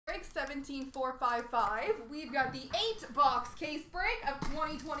17455. We've got the 8-box case break of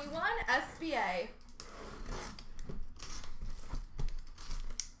 2021 SBA.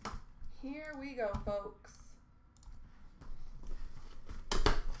 Here we go, folks.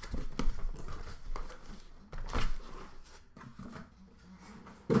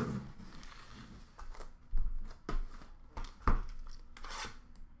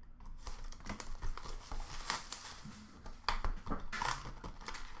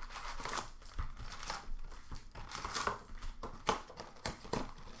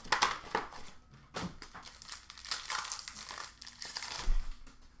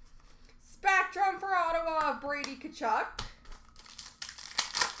 Spectrum for Ottawa of Brady Tkachuk.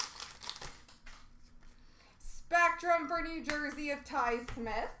 Spectrum for New Jersey of Ty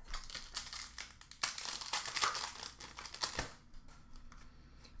Smith.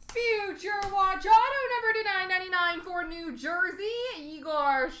 Future Watch Auto number to 999 for New Jersey,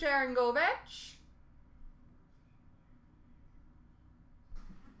 Igor Sharangovich.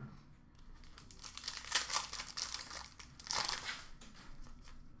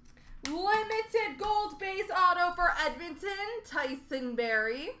 Limited gold base auto for Edmonton, Tyson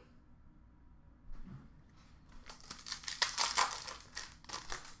Barrie.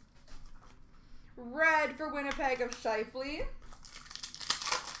 Red for Winnipeg of Scheifele.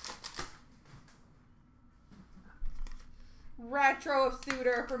 Retro of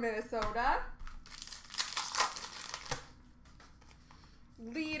Suter for Minnesota.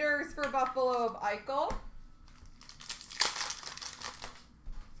 Leaders for Buffalo of Eichel.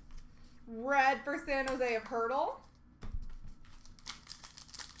 Red for San Jose of Hurdle.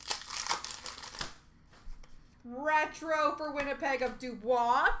 Retro for Winnipeg of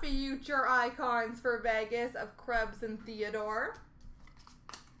Dubois. Future Icons for Vegas of Krebs and Theodore.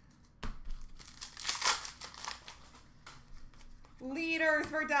 Leaders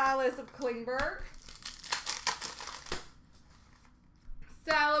for Dallas of Klingberg.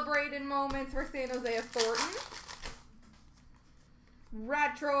 Celebrated Moments for San Jose of Thornton.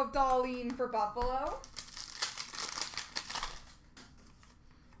 Retro of Darlene for Buffalo.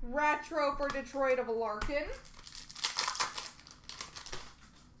 Retro for Detroit of Larkin.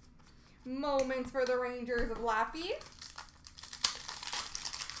 Moments for the Rangers of Lappy.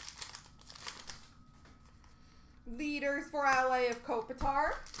 Leaders for LA of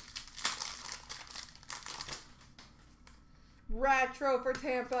Kopitar. Retro for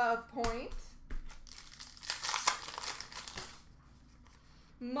Tampa of Point.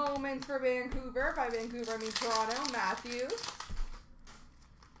 Moments for Vancouver, by Vancouver I mean Toronto, Matthews.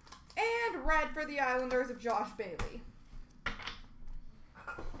 And red for the Islanders of Josh Bailey.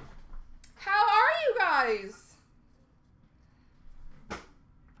 How are you guys?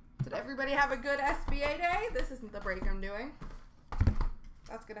 Did everybody have a good SBA day? This isn't the break I'm doing.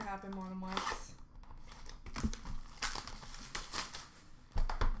 That's going to happen more than once.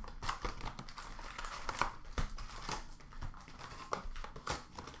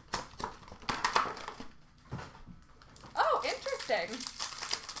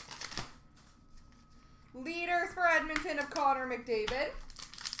 Leaders for Edmonton of Connor McDavid.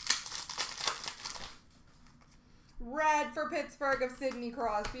 Red for Pittsburgh of Sidney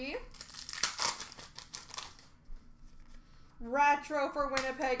Crosby. Retro for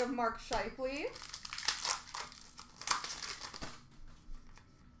Winnipeg of Mark Scheifele.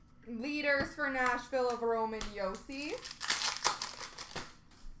 Leaders for Nashville of Roman Josi.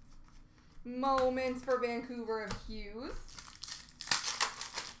 Moments for Vancouver of Hughes.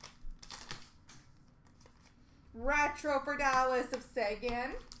 Retro for Dallas of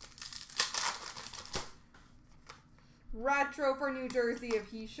Sagan. Retro for New Jersey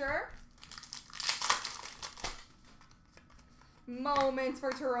of Heischer. Moments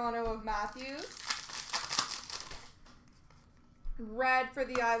for Toronto of Matthews. Red for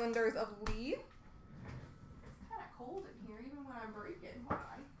the Islanders of Lee. It's kind of cold in here even when I'm breaking. Hold on.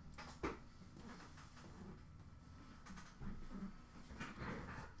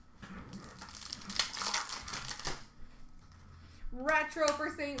 Retro for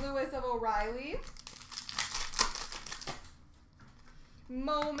St. Louis of O'Reilly.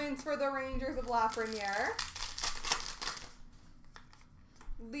 Moments for the Rangers of Lafreniere.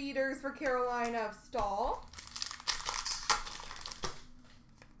 Leaders for Carolina of Stahl.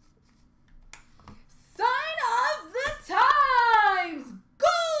 Sign of the Times!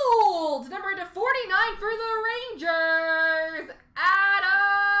 Gold! Number to 49 for the Rangers,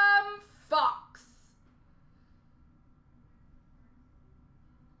 Adam Fox.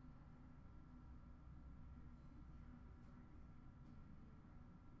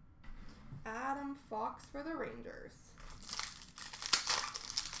 Adam Fox for the Rangers.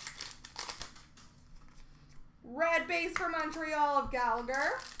 base for Montreal of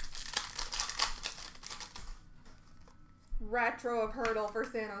Gallagher. Retro of Hurdle for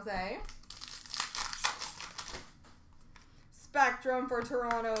San Jose. Spectrum for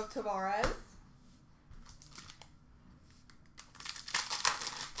Toronto of Tavares.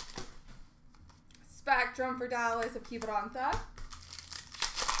 Spectrum for Dallas of Kivaranta.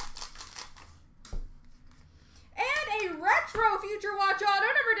 And a retro Future Watch auto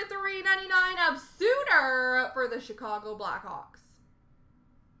number /399 of Suter for the Chicago Blackhawks.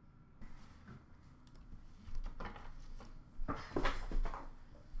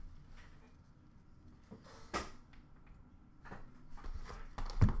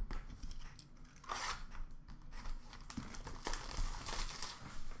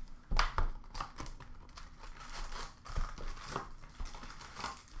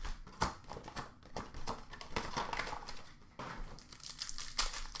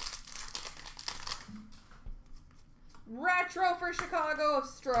 Retro for Chicago of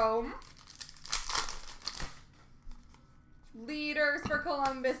Strome. Leaders for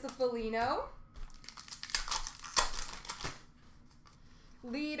Columbus of Foligno.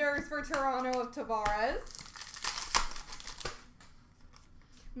 Leaders for Toronto of Tavares.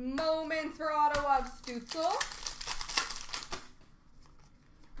 Moments for Ottawa of Stützle.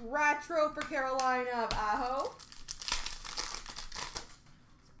 Retro for Carolina of Aho.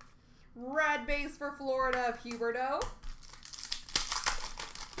 Red base for Florida of Huberdeau.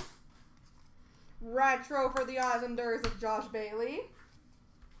 Retro for the Islanders of Josh Bailey.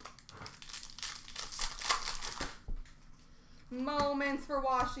 Moments for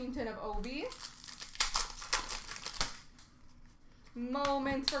Washington of Obi.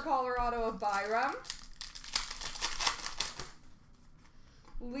 Moments for Colorado of Byram.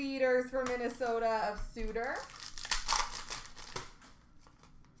 Leaders for Minnesota of Suter.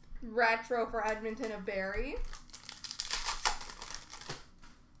 Retro for Edmonton of Barry.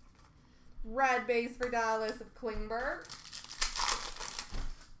 Red base for Dallas of Klingberg.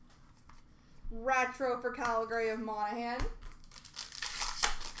 Retro for Calgary of Monahan.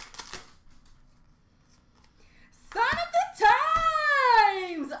 Son of the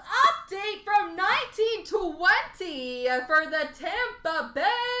Times! Update from 1920 for the Tampa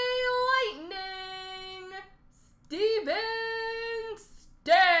Bay Lightning. Steven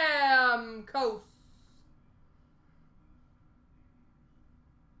Stamkos.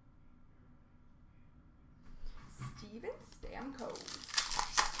 Steven Stamkos.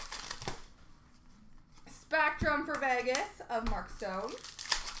 Spectrum for Vegas of Mark Stone.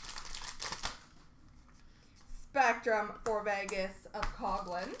 Spectrum for Vegas of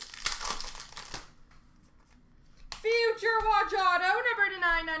Coughlin. Future Watch auto number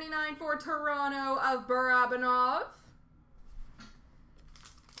 /999 for Toronto of Barabanov.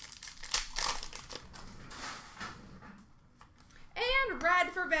 And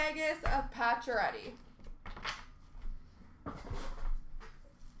red for Vegas of Pacioretty.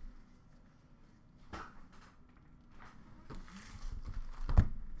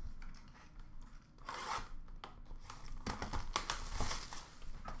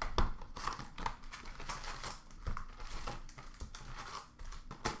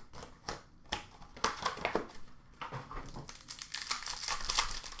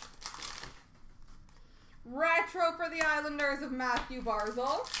 Retro for the Islanders of Matthew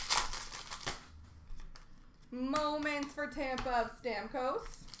Barzal. Moments for Tampa of Stamkos.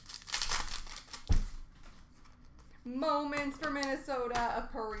 Moments for Minnesota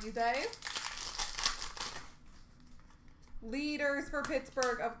of Parise. Leaders for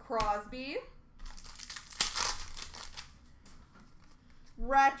Pittsburgh of Crosby.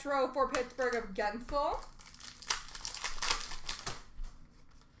 Retro for Pittsburgh of Gensel.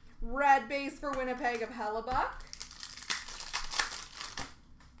 Red base for Winnipeg of Hellebuck.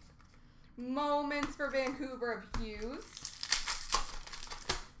 Moments for Vancouver of Hughes.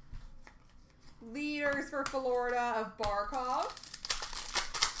 Leaders for Florida of Barkov.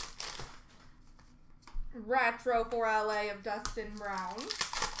 Retro for LA of Dustin Brown.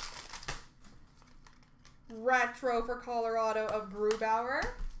 Retro for Colorado of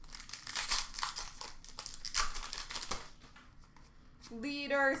Grubauer.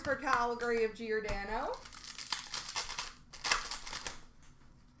 Leaders for Calgary of Giordano.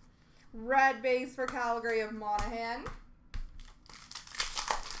 Red base for Calgary of Monahan.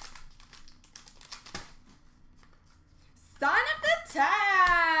 Son of the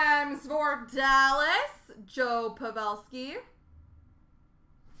Times for Dallas, Joe Pavelski.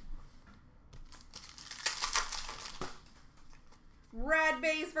 Red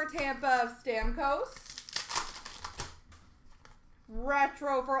base for Tampa of Stamkos.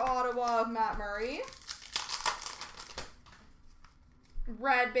 Retro for Ottawa of Matt Murray.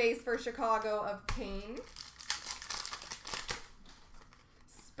 Red base for Chicago of Kane.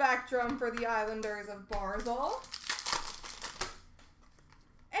 Spectrum for the Islanders of Barzal.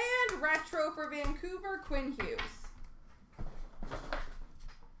 And retro for Vancouver, Quinn Hughes.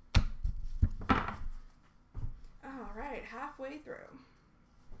 All right, halfway through.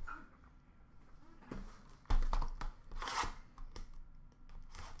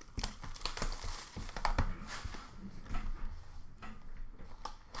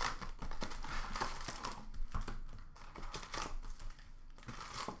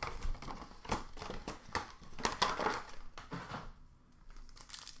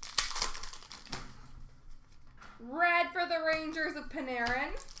 Red for the Rangers of Panarin.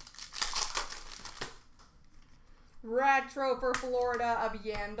 Retro for Florida of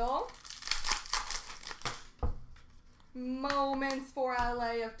Yandel. Moments for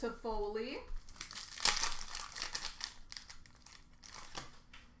LA of Toffoli.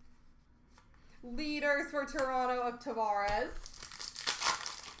 Leaders for Toronto of Tavares.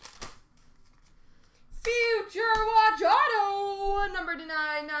 Future Watch Auto, number to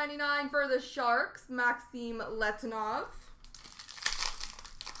 999 for the Sharks, Maxim Letunov.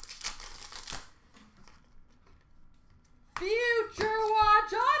 Future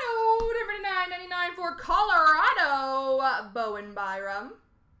Watch Auto, number to 999 for Colorado, Bowen Byram.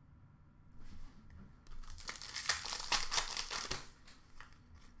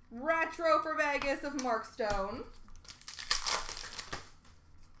 Retro for Vegas of Mark Stone.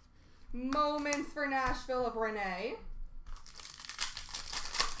 Moments for Nashville of Renee.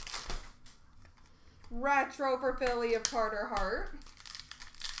 Retro for Philly of Carter Hart.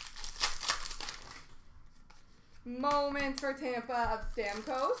 Moments for Tampa of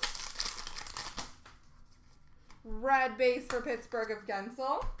Stamkos. Red base for Pittsburgh of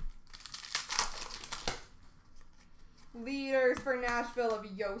Gensel. Leaders for Nashville of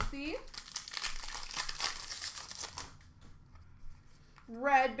Yossi.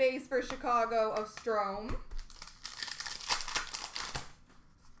 Red base for Chicago of Strome.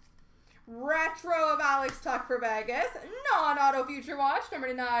 Retro of Alex Tuck for Vegas. Non-auto Future Watch, number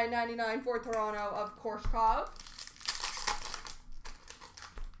to 999 for Toronto of Korshkov.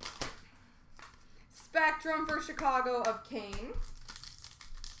 Spectrum for Chicago of Kane.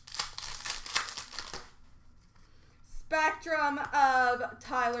 Spectrum of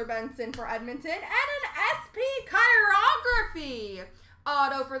Tyler Benson for Edmonton. And an SP Chirography.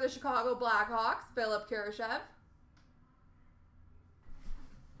 Auto for the Chicago Blackhawks, Philip Kurashev.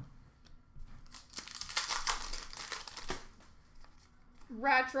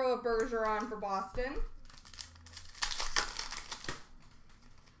 Retro of Bergeron for Boston.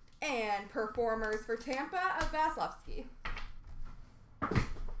 And Performers for Tampa of Vasilevsky.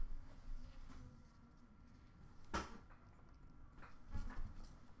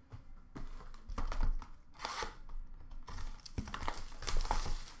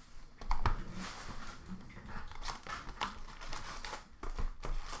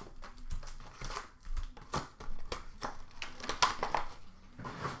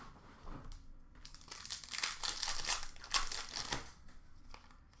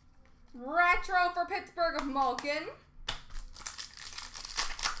 Retro for Pittsburgh of Malkin.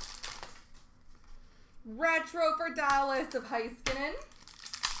 Retro for Dallas of Heiskanen.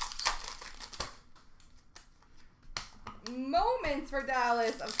 Moments for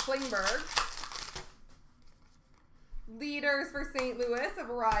Dallas of Klingberg. Leaders for St. Louis of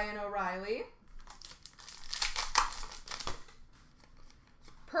Ryan O'Reilly.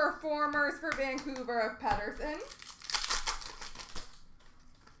 Performers for Vancouver of Pettersson.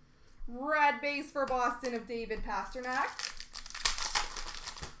 Red base for Boston of David Pasternak.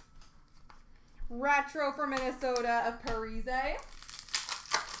 Retro for Minnesota of Parise.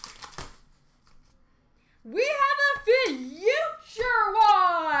 We have a Future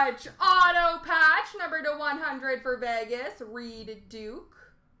Watch auto patch, number to 100 for Vegas, Reed Duke.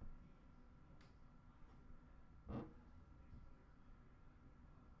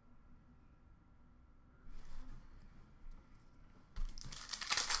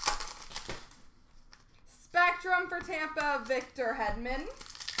 Spectrum for Tampa, Victor Hedman.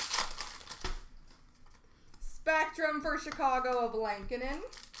 Spectrum for Chicago of Lankinen.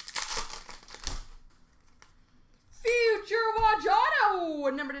 Future Watch Auto,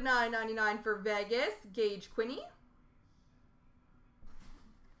 number to 999 for Vegas, Gage Quinney.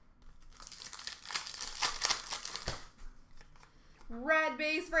 Red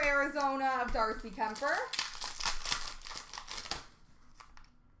base for Arizona of Darcy Kemper.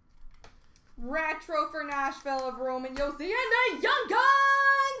 Retro for Nashville of Roman Josi, and a Young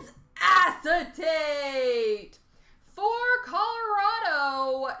Guns acetate for Colorado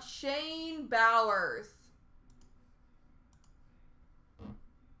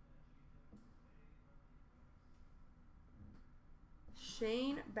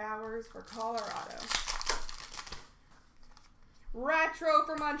Shane Bowers for Colorado. Retro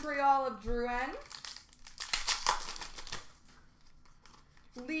for Montreal of Drouin.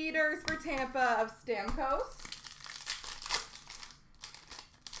 Leaders for Tampa of Stamkos.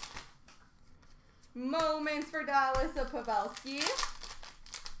 Moments for Dallas of Pavelski.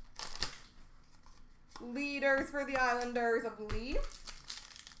 Leaders for the Islanders of Lee.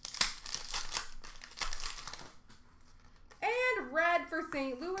 And red for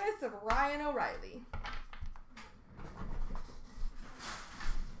St. Louis of Ryan O'Reilly.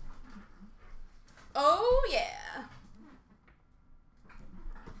 Oh, yeah.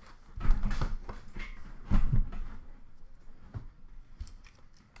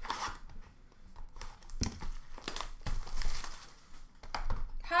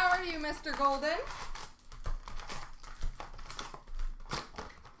 How are you, Mr. Golden?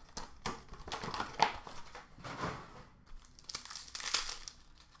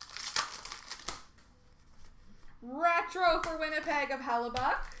 Retro for Winnipeg of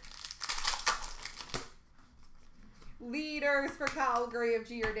Hellebuck. Leaders for Calgary of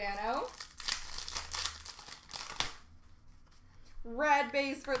Giordano. Red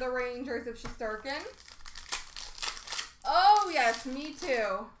base for the Rangers of Shesterkin. Oh, yes, me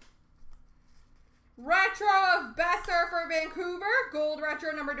too. Retro of Besser for Vancouver. Gold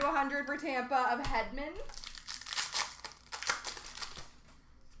retro number to 100 for Tampa of Hedman.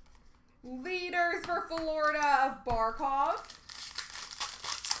 Leaders for Florida of Barkov.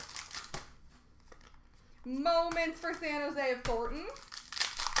 Moments for San Jose of Thornton.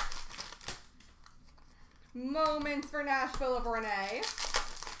 Moments for Nashville of Rene.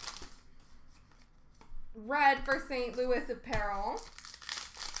 Red for St. Louis of Perron.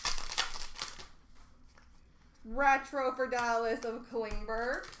 Retro for Dallas of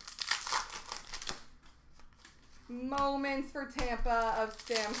Klingberg. Moments for Tampa of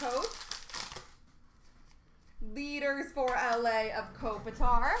Stamkos. Leaders for LA of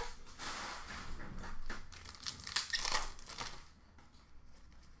Kopitar.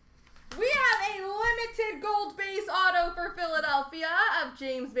 We have a limited gold base auto for Philadelphia of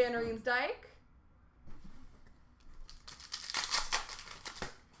James Van Riemsdyk.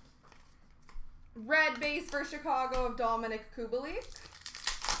 Red base for Chicago of Dominic Kubalik.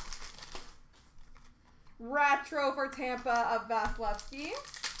 Retro for Tampa of Vasilevsky.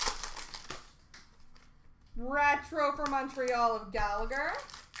 Retro for Montreal of Gallagher.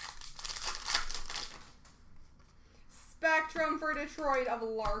 Spectrum for Detroit of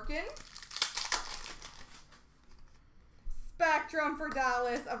Larkin. Spectrum for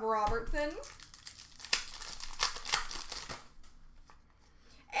Dallas of Robertson.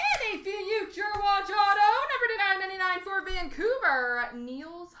 And a future watch auto, number to 999 for Vancouver,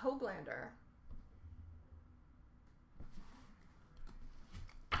 Niels Höglander.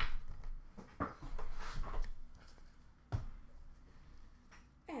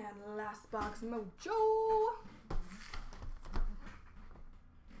 And last box mojo.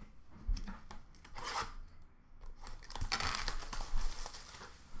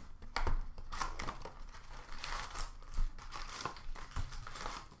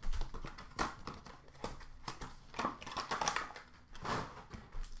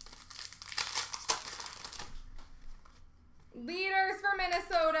 Leaders for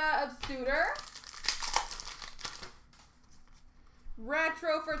Minnesota of Suter.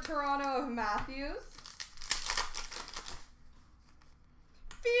 Retro for Toronto of Matthews.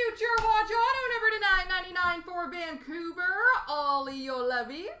 Future watch auto number to 999 for Vancouver, Olli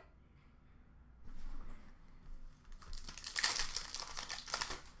Juolevi.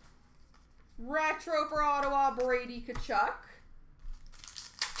 Retro for Ottawa, Brady Tkachuk.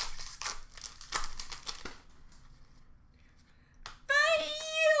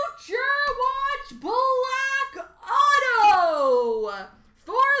 Future watch black auto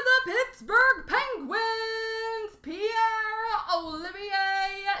for the Pittsburgh Penguins, Pierre-Olivier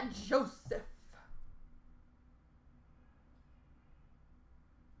Joseph.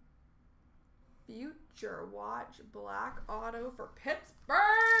 Future watch black auto for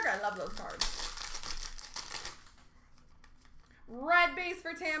Pittsburgh. I love those cards. Red base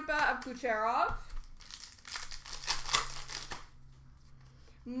for Tampa of Kucherov.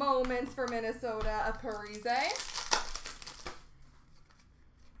 Moments for Minnesota of Parise.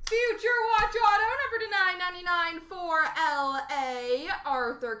 Future watch auto number to 999 for LA,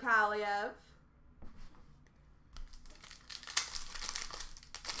 Arthur Kaliev.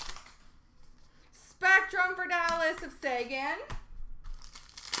 Spectrum for Dallas of Sagan.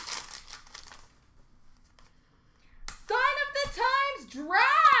 Sign of the Times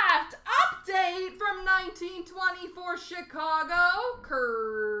draft update Elite from 1920 for Chicago,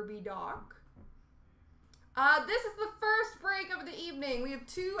 Kirby Doc. This is the first break of the evening. We have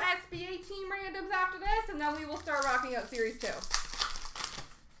 2 SBA team randoms after this, and then we will start rocking out Series 2.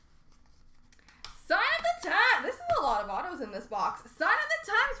 Sign of the Times. This is a lot of autos in this box. Sign of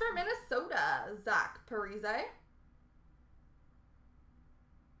the Times for Minnesota, Zach Parise.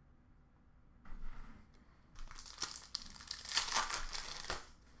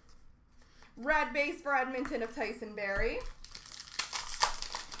 Red base for Edmonton of Tyson Barrie.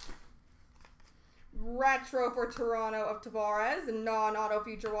 Retro for Toronto of Tavares. And non-auto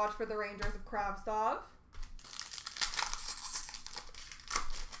future watch for the Rangers of Kravtsov.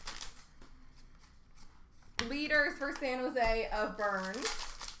 Leaders for San Jose of Burns.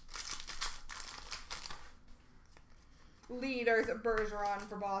 Leaders of Bergeron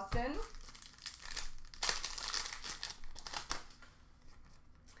for Boston.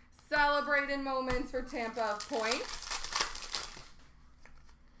 Celebrated moments for Tampa of Point.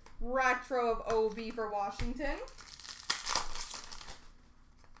 Retro of OV for Washington.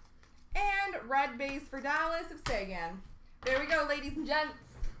 And red base for Dallas of Sagan. There we go, ladies and gents.